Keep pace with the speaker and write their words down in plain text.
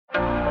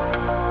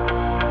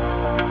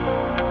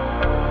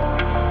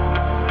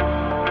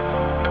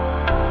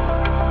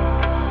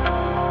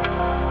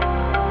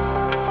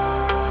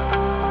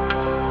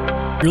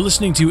You're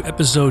listening to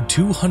episode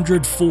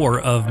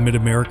 204 of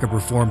Mid-America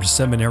Reformed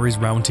Seminary's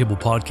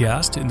Roundtable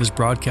Podcast. In this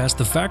broadcast,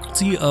 the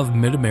faculty of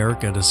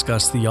Mid-America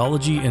discuss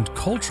theology and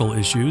cultural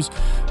issues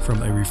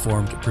from a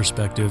Reformed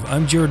perspective.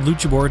 I'm Jared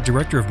Luchabor,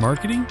 Director of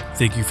Marketing.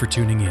 Thank you for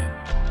tuning in.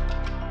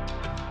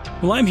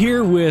 Well, I'm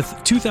here with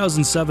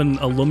 2007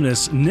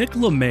 alumnus Nick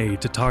Lamme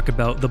to talk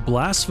about the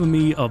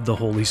blasphemy of the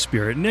Holy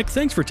Spirit. Nick,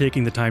 thanks for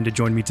taking the time to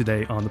join me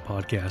today on the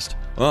podcast.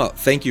 Well,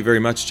 thank you very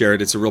much,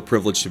 Jared. It's a real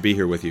privilege to be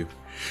here with you.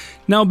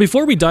 Now,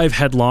 before we dive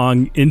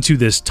headlong into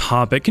this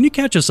topic, can you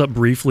catch us up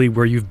briefly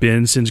where you've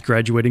been since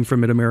graduating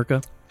from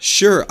Mid-America?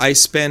 Sure. I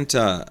spent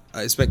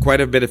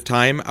quite a bit of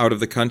time out of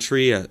the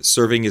country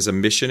serving as a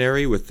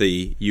missionary with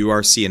the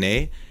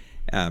URCNA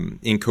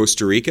in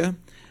Costa Rica.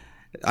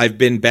 I've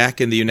been back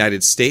in the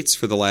United States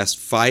for the last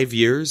 5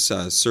 years,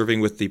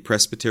 serving with the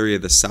Presbytery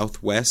of the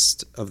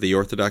Southwest of the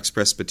Orthodox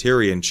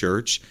Presbyterian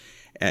Church.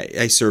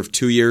 I served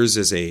 2 years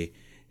as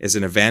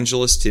an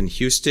evangelist in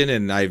Houston,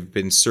 and I've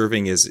been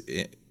serving as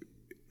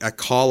a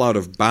call out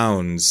of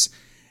bounds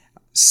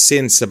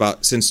since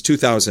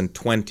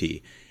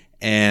 2020.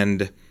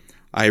 And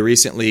I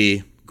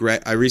recently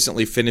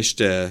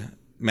finished a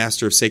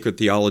Master of Sacred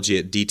Theology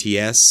at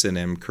DTS, and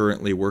am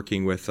currently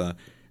working with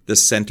the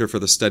Center for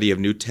the Study of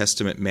New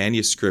Testament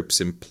Manuscripts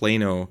in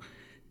Plano,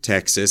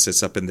 Texas.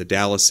 It's up in the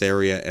Dallas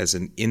area as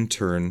an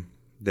intern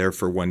there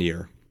for 1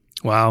 year.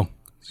 Wow.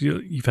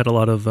 You've had a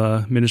lot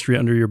of ministry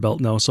under your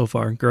belt now so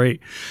far.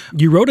 Great.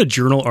 You wrote a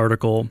journal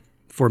article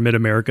for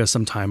Mid-America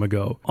some time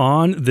ago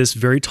on this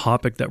very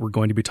topic that we're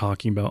going to be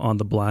talking about, on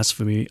the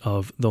blasphemy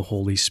of the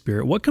Holy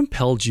Spirit. What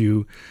compelled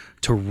you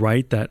to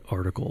write that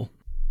article?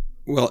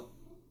 Well,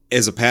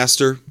 as a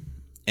pastor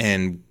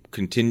and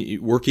continue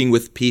working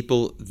with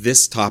people,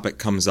 this topic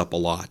comes up a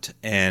lot,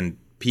 and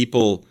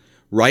people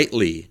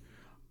rightly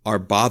are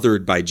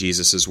bothered by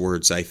Jesus's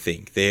words. I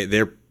think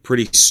they're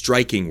pretty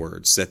striking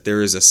words, that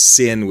there is a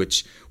sin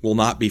which will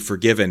not be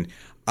forgiven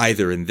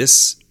either in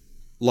this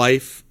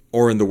life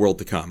or in the world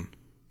to come.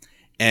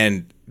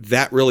 And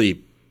that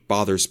really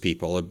bothers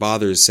people. It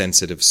bothers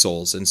sensitive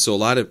souls. And so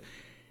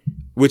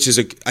which is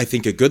I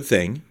think a good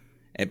thing,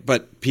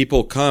 but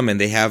people come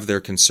and they have their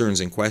concerns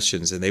and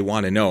questions, and they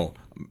want to know,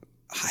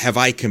 have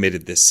I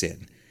committed this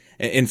sin?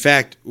 In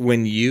fact,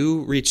 when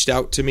you reached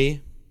out to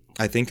me,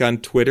 I think on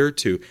Twitter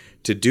to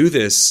do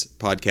this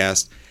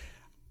podcast,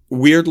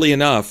 weirdly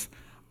enough,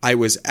 I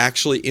was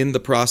actually in the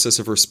process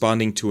of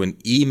responding to an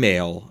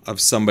email of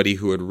somebody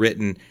who had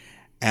written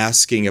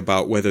asking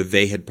about whether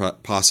they had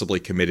possibly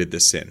committed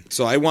this sin.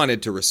 So I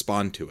wanted to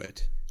respond to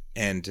it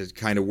and to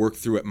kind of work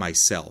through it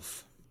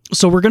myself.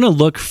 So we're going to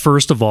look,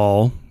 first of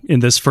all,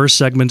 in this first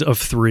segment of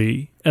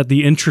 3, at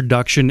the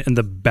introduction and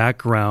the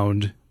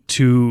background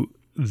to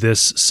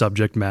this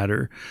subject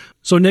matter.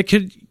 So Nick,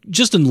 could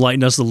just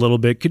enlighten us a little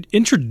bit, could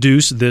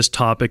introduce this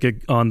topic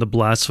on the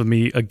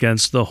blasphemy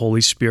against the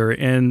Holy Spirit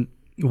and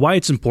why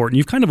it's important.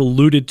 You've kind of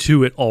alluded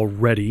to it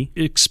already.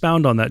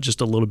 Expound on that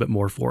just a little bit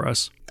more for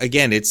us.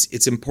 Again,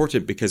 it's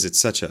important because it's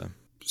such a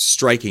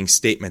striking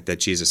statement that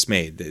Jesus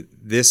made, that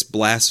this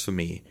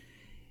blasphemy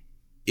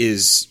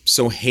is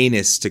so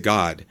heinous to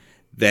God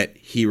that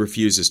he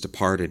refuses to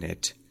pardon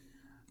it.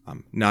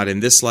 Not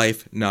in this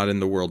life, not in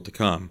the world to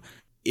come.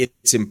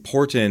 It's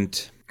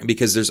important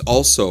because there's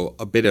also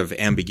a bit of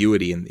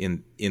ambiguity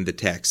in the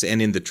text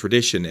and in the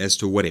tradition as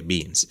to what it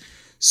means.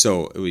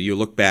 So you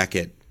look back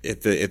at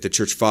the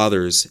church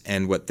fathers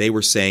and what they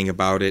were saying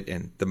about it,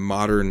 and the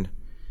modern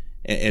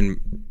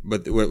and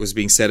what was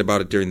being said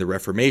about it during the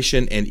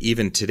Reformation and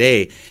even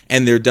today,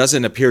 and there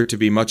doesn't appear to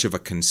be much of a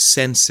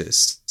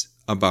consensus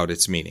about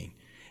its meaning.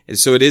 And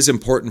so it is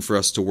important for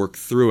us to work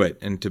through it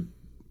and to,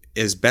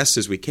 as best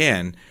as we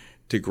can,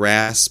 to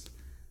grasp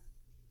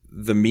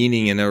the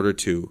meaning in order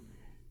to,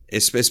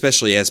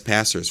 especially as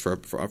pastors, for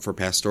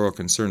pastoral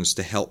concerns,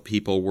 to help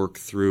people work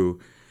through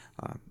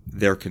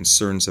their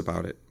concerns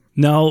about it.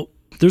 Now,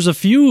 there's a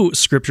few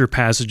scripture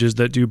passages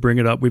that do bring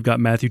it up. We've got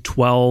Matthew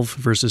 12,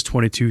 verses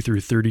 22 through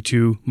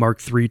 32, Mark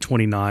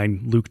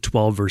 3:29, Luke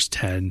 12, verse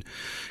 10.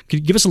 Could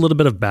you give us a little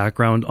bit of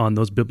background on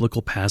those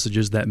biblical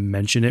passages that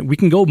mention it? We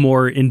can go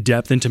more in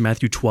depth into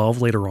Matthew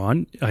 12 later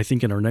on. I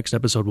think in our next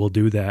episode we'll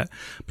do that.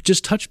 But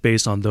just touch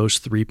base on those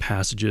 3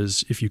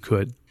 passages if you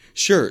could.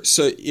 Sure.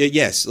 So,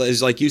 yes,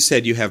 like you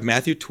said, you have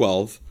Matthew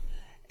 12,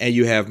 and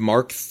you have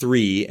Mark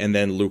 3, and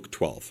then Luke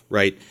 12,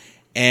 right?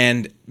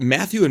 And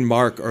Matthew and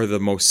Mark are the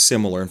most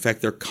similar. In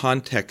fact, their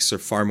contexts are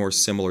far more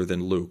similar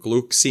than Luke.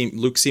 Luke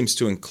seems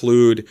to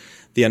include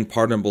the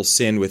unpardonable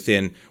sin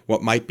within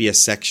what might be a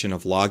section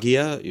of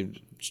logia,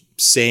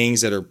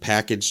 sayings that are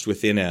packaged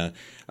within a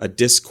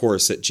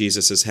discourse that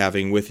Jesus is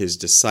having with his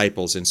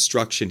disciples,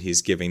 instruction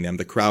he's giving them.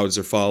 The crowds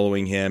are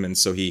following him, and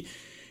so he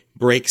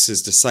breaks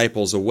his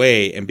disciples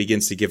away and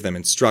begins to give them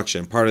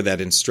instruction. Part of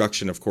that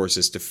instruction, of course,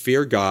 is to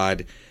fear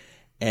God,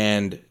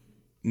 and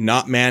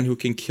not man who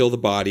can kill the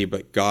body,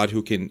 but God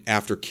who can,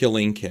 after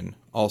killing, can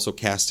also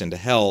cast into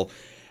hell.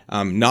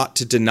 Not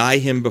to deny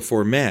him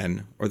before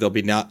men, or they'll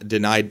be not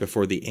denied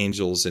before the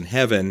angels in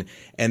heaven.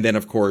 And then,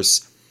 of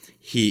course,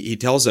 he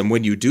tells them,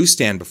 when you do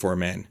stand before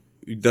men,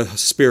 the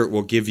Spirit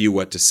will give you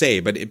what to say.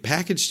 But it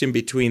packaged in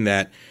between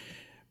that,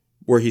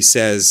 where he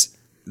says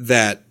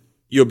that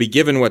you'll be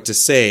given what to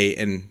say,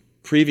 and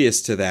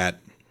previous to that,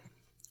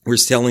 we're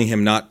telling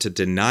him not to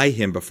deny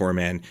him before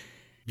man.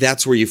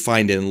 That's where you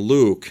find in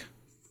Luke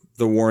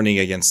the warning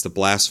against the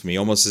blasphemy,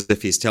 almost as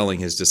if he's telling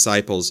his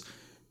disciples,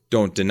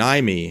 don't deny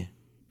me,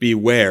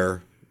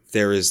 beware,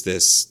 there's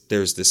this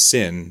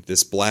sin,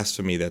 this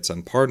blasphemy that's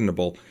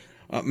unpardonable.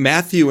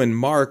 Matthew and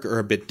Mark are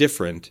a bit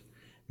different.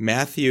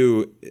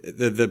 Matthew,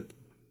 the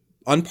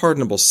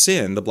unpardonable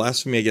sin, the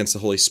blasphemy against the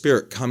Holy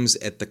Spirit, comes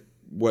at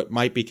what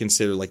might be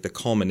considered like the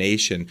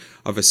culmination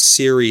of a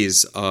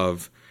series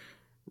of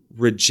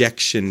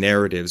rejection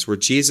narratives where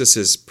Jesus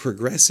is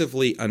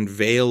progressively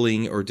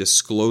unveiling or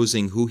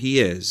disclosing who he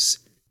is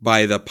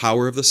by the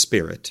power of the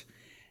Spirit.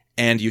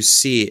 And you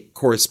see,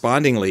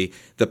 correspondingly,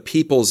 the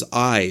people's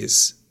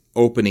eyes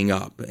opening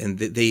up, and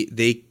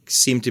they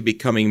seem to be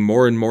coming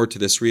more and more to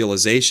this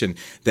realization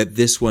that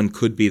this one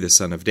could be the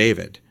Son of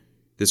David.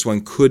 This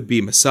one could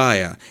be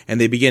Messiah.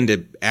 And they begin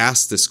to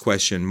ask this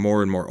question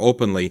more and more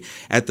openly.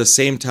 At the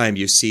same time,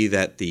 you see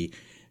that the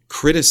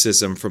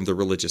criticism from the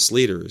religious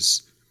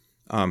leaders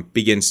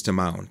begins to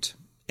mount,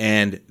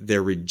 and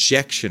their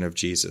rejection of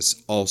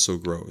Jesus also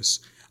grows,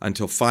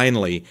 until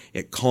finally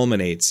it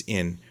culminates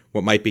in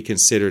what might be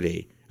considered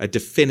a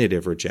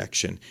definitive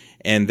rejection,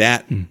 and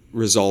that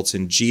results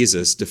in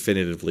Jesus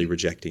definitively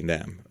rejecting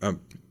them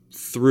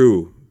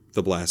through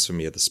the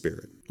blasphemy of the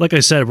Spirit. Like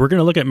I said, we're going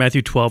to look at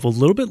Matthew 12 a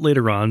little bit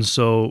later on,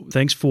 so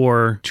thanks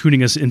for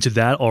tuning us into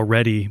that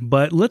already.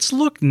 But let's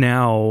look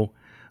now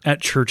at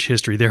church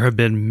history. There have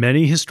been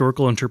many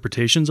historical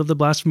interpretations of the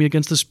blasphemy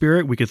against the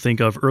Spirit. We could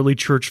think of early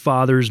church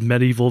fathers,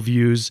 medieval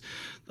views,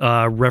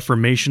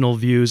 reformational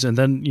views, and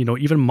then,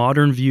 even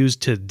modern views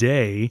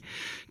today.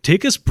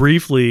 Take us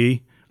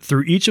briefly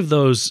through each of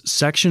those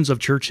sections of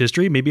church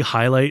history, maybe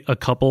highlight a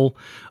couple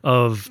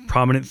of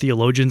prominent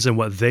theologians and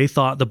what they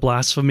thought the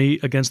blasphemy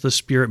against the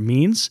Spirit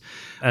means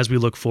as we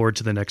look forward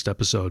to the next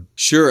episode.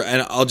 Sure,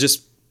 and I'll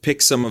just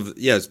pick some of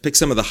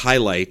the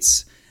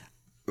highlights.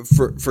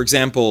 For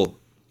example,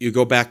 you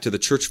go back to the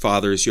church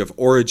fathers, you have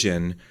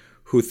Origen,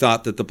 who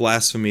thought that the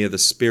blasphemy of the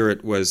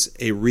Spirit was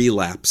a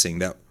relapsing,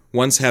 that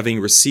once having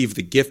received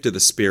the gift of the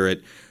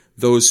Spirit,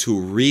 those who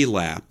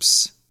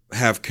relapse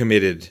have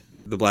committed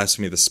the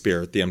blasphemy of the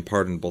Spirit, the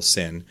unpardonable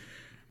sin.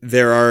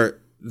 There are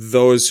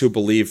those who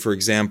believe, for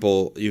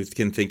example, you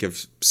can think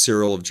of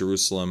Cyril of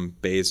Jerusalem,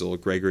 Basil,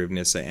 Gregory of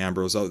Nyssa,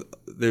 Ambrose.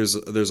 There's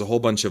a whole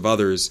bunch of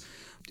others.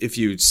 If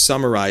you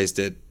summarized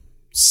it,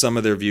 some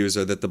of their views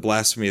are that the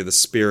blasphemy of the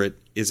Spirit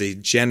is a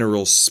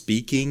general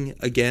speaking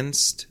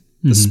against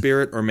the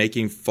Spirit or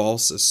making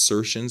false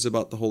assertions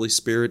about the Holy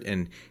Spirit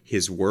and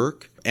his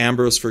work.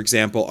 Ambrose, for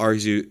example,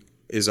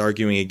 is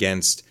arguing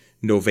against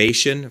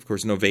novation. Of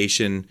course,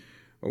 novation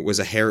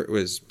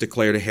was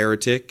declared a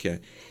heretic.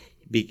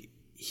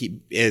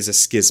 He is a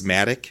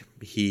schismatic.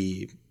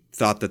 He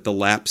thought that the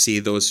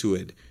lapsi, those who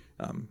had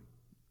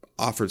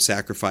offered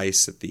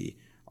sacrifice at the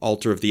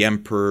altar of the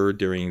emperor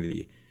during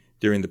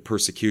the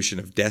persecution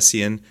of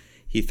Decian,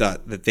 he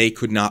thought that they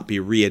could not be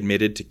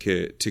readmitted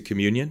to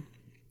communion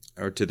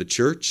or to the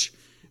church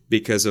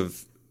because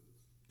of,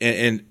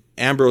 and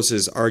Ambrose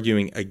is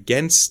arguing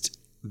against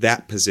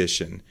that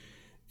position,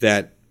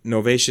 that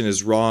novation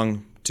is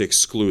wrong to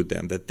exclude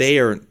them, that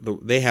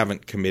they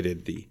haven't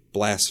committed the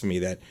blasphemy,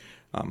 that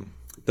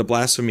the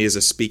blasphemy is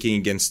a speaking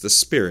against the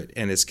Spirit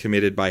and is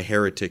committed by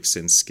heretics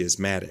and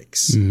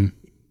schismatics,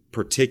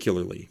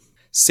 particularly.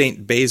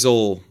 Saint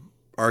Basil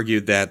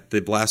argued that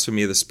the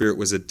blasphemy of the Spirit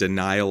was a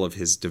denial of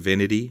his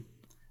divinity.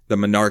 The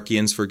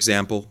monarchians, for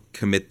example,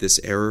 commit this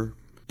error.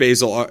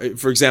 Basil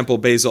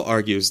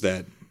argues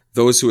that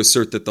those who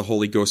assert that the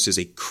Holy Ghost is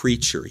a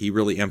creature, he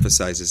really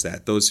emphasizes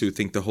that. Those who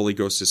think the Holy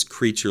Ghost is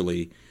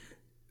creaturely,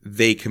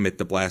 they commit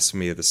the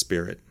blasphemy of the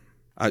Spirit.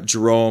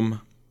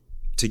 Jerome,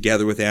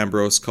 together with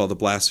Ambrose, call the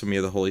blasphemy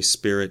of the Holy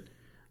Spirit,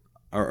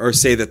 or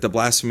say that the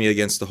blasphemy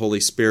against the Holy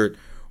Spirit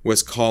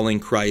was calling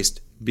Christ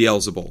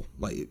Beelzebul.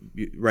 Like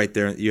right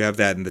there, you have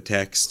that in the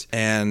text.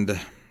 And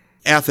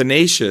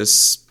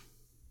Athanasius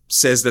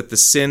says that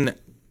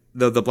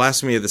the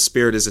blasphemy of the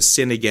Spirit is a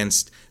sin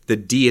against the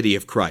deity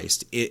of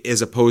Christ,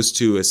 as opposed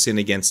to a sin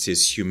against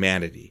his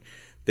humanity.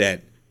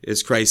 That,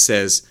 as Christ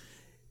says,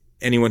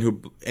 anyone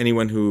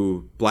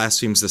who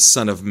blasphemes the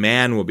Son of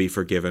Man will be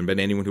forgiven, but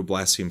anyone who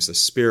blasphemes the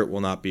Spirit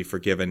will not be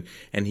forgiven.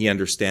 And he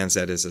understands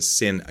that as a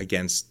sin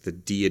against the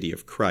deity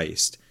of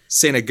Christ.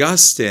 St.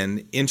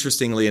 Augustine,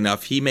 interestingly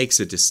enough, he makes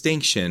a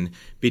distinction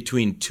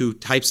between two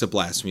types of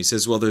blasphemy. He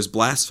says, well, there's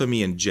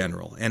blasphemy in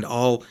general, and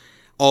all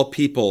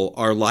people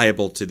are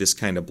liable to this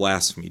kind of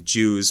blasphemy.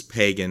 Jews,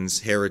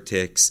 pagans,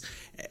 heretics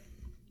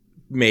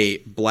may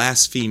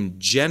blaspheme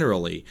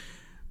generally,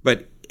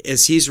 but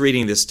as he's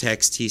reading this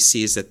text, he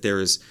sees that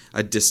there is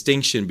a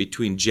distinction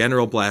between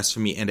general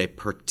blasphemy and a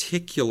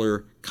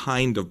particular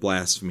kind of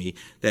blasphemy,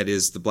 that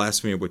is the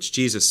blasphemy of which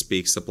Jesus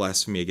speaks, the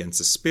blasphemy against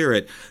the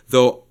Spirit,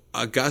 though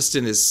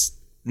Augustine is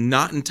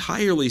not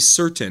entirely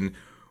certain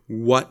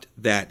what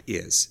that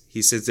is.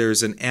 He says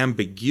there's an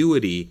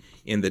ambiguity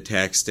in the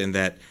text, and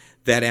that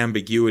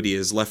ambiguity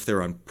is left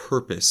there on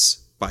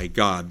purpose by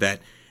God,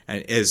 that,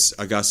 as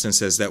Augustine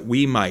says, that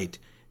we might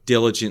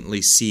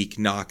diligently seek,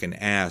 knock,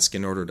 and ask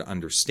in order to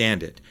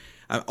understand it.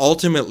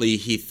 Ultimately,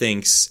 he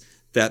thinks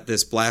that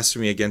this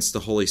blasphemy against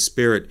the Holy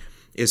Spirit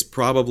is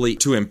probably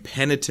to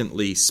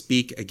impenitently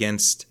speak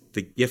against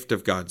the gift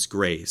of God's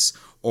grace,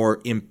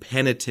 or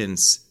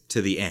impenitence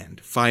to the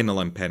end,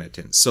 final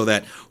impenitence. So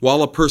that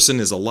while a person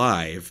is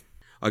alive,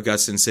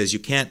 Augustine says you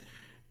can't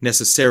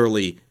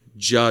necessarily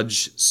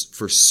judge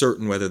for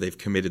certain whether they've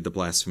committed the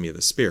blasphemy of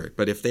the Spirit.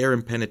 But if they're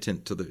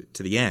impenitent to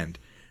the end,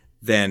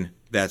 then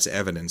that's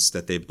evidence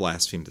that they've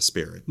blasphemed the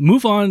Spirit.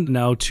 Move on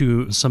now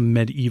to some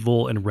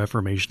medieval and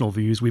reformational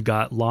views. We've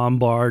got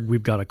Lombard,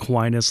 we've got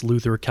Aquinas,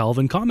 Luther,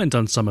 Calvin. Comment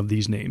on some of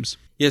these names.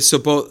 Yes, so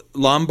both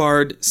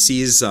Lombard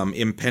sees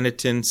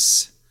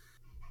impenitence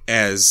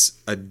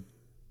as a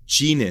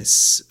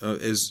genus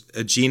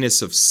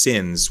of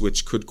sins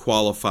which could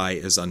qualify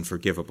as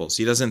unforgivable.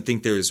 So he doesn't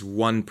think there is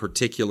one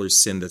particular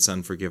sin that's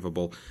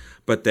unforgivable,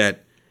 but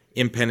that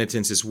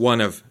impenitence is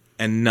one of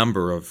a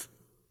number of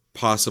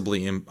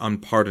possibly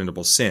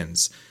unpardonable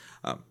sins.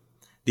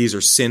 These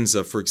are sins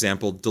of, for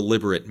example,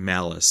 deliberate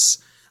malice.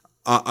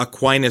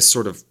 Aquinas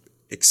sort of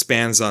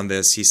expands on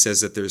this. He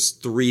says that there's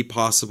three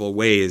possible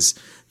ways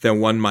that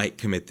one might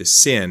commit this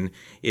sin.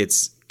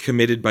 It's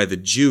committed by the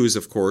Jews,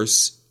 of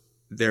course,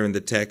 there in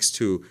the text,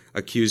 who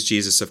accuse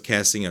Jesus of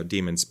casting out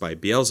demons by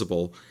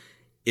Beelzebul.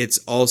 It's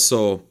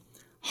also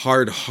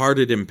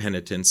hard-hearted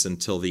impenitence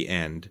until the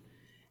end.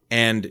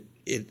 And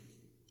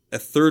a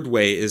third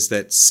way is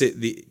that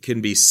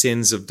can be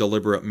sins of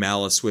deliberate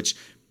malice, which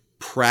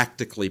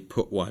practically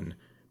put one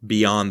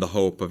beyond the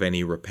hope of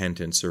any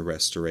repentance or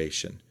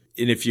restoration.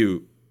 And if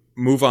you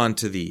move on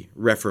to the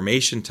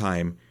Reformation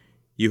time,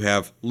 you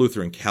have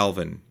Luther and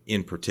Calvin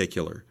in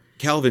particular.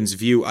 Calvin's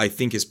view, I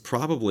think, is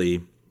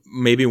probably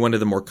maybe one of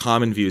the more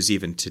common views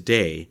even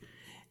today,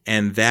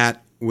 and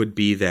that would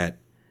be that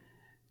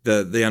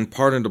the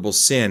unpardonable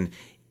sin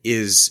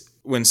is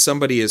when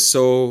somebody is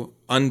so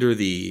under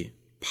the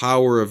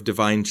power of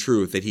divine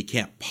truth that he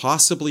can't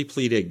possibly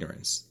plead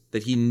ignorance,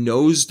 that he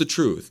knows the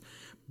truth,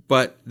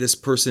 but this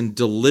person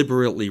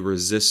deliberately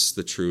resists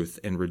the truth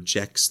and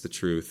rejects the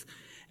truth,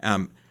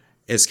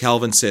 as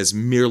Calvin says,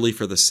 merely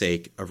for the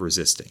sake of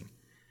resisting.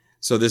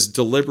 So this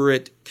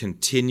deliberate,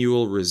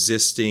 continual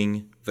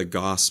resisting the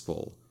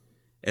gospel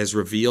as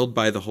revealed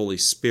by the Holy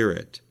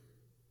Spirit,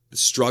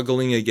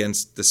 struggling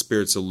against the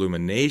Spirit's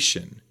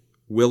illumination,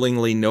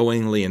 willingly,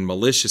 knowingly, and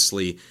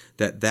maliciously,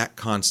 that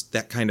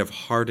kind of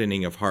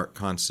hardening of heart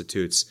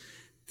constitutes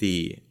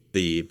the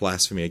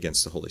blasphemy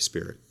against the Holy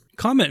Spirit.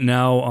 Comment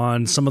now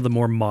on some of the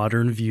more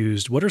modern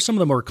views. What are some of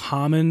the more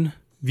common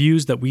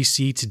views that we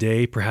see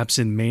today, perhaps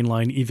in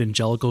mainline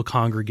evangelical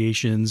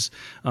congregations,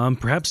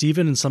 perhaps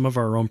even in some of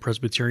our own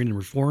Presbyterian and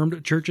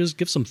Reformed churches?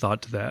 Give some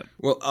thought to that.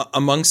 Well,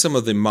 among some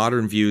of the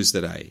modern views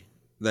that I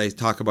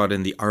talk about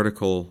in the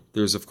article,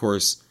 there's, of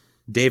course,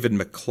 David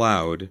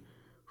MacLeod,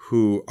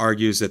 who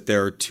argues that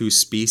there are two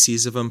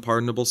species of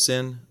unpardonable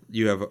sin.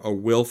 You have a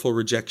willful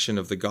rejection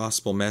of the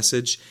gospel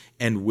message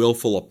and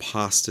willful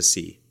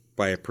apostasy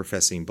by a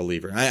professing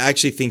believer. I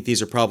actually think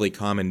these are probably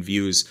common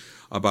views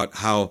about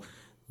how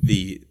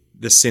the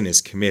sin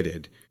is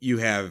committed. You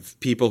have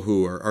people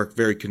who are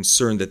very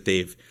concerned that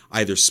they've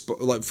either,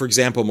 for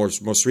example,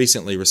 most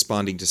recently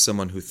responding to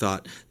someone who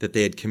thought that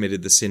they had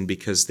committed the sin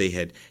because they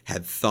had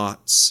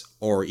thoughts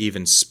or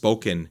even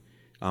spoken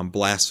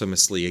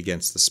blasphemously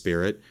against the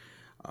Spirit.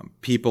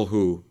 People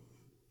who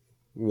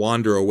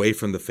wander away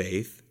from the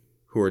faith,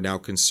 who are now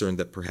concerned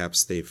that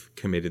perhaps they've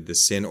committed the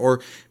sin.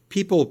 Or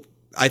people,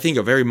 I think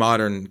a very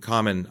modern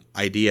common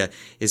idea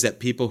is that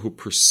people who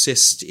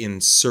persist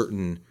in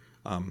certain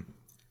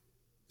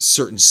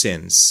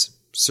sins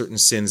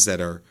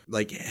that are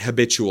like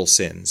habitual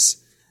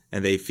sins,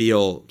 and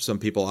some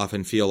people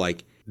often feel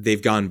like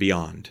they've gone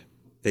beyond.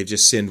 They've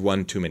just sinned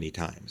one too many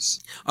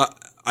times.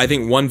 I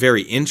think one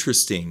very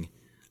interesting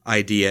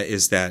idea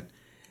is that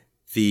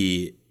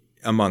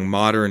among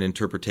modern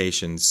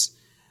interpretations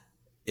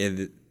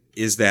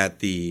is that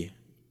the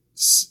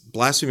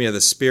blasphemy of the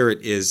Spirit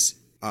is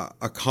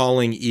a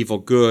calling evil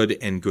good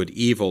and good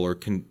evil, or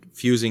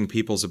confusing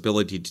people's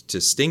ability to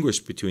distinguish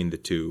between the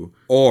two,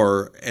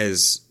 or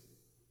as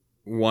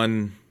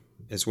one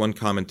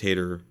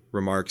commentator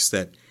remarks,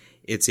 that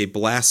it's a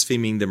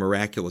blaspheming the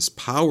miraculous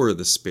power of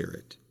the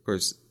Spirit. Of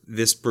course,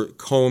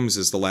 Combs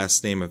is the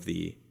last name of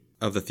the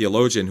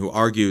theologian who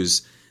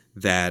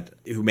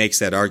makes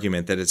that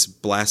argument that it's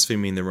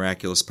blaspheming the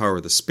miraculous power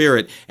of the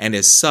Spirit, and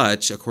as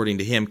such, according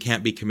to him,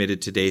 can't be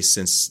committed today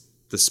since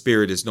the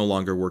Spirit is no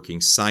longer working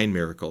sign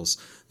miracles.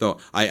 Though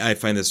I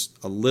find this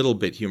a little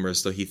bit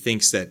humorous, though he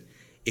thinks that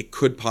it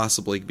could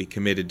possibly be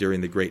committed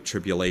during the Great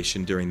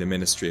Tribulation, during the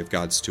ministry of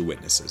God's two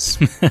witnesses.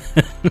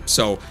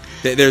 So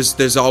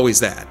there's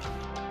always that.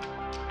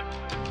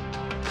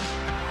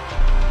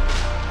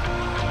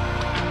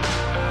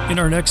 In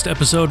our next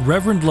episode,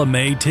 Reverend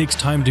Lamme takes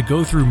time to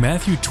go through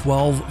Matthew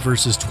 12,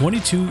 verses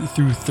 22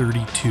 through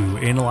 32,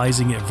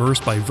 analyzing it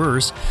verse by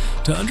verse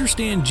to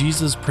understand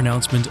Jesus'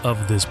 pronouncement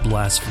of this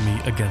blasphemy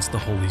against the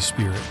Holy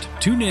Spirit.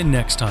 Tune in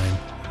next time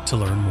to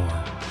learn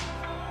more.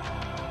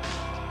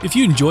 If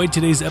you enjoyed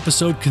today's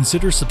episode,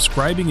 consider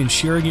subscribing and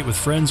sharing it with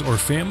friends or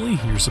family.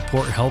 Your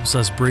support helps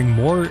us bring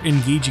more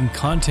engaging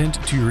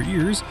content to your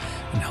ears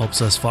and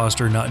helps us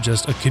foster not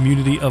just a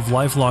community of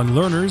lifelong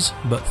learners,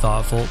 but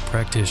thoughtful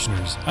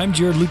practitioners. I'm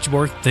Jared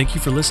Luchborg. Thank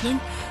you for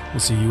listening. We'll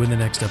see you in the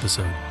next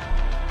episode.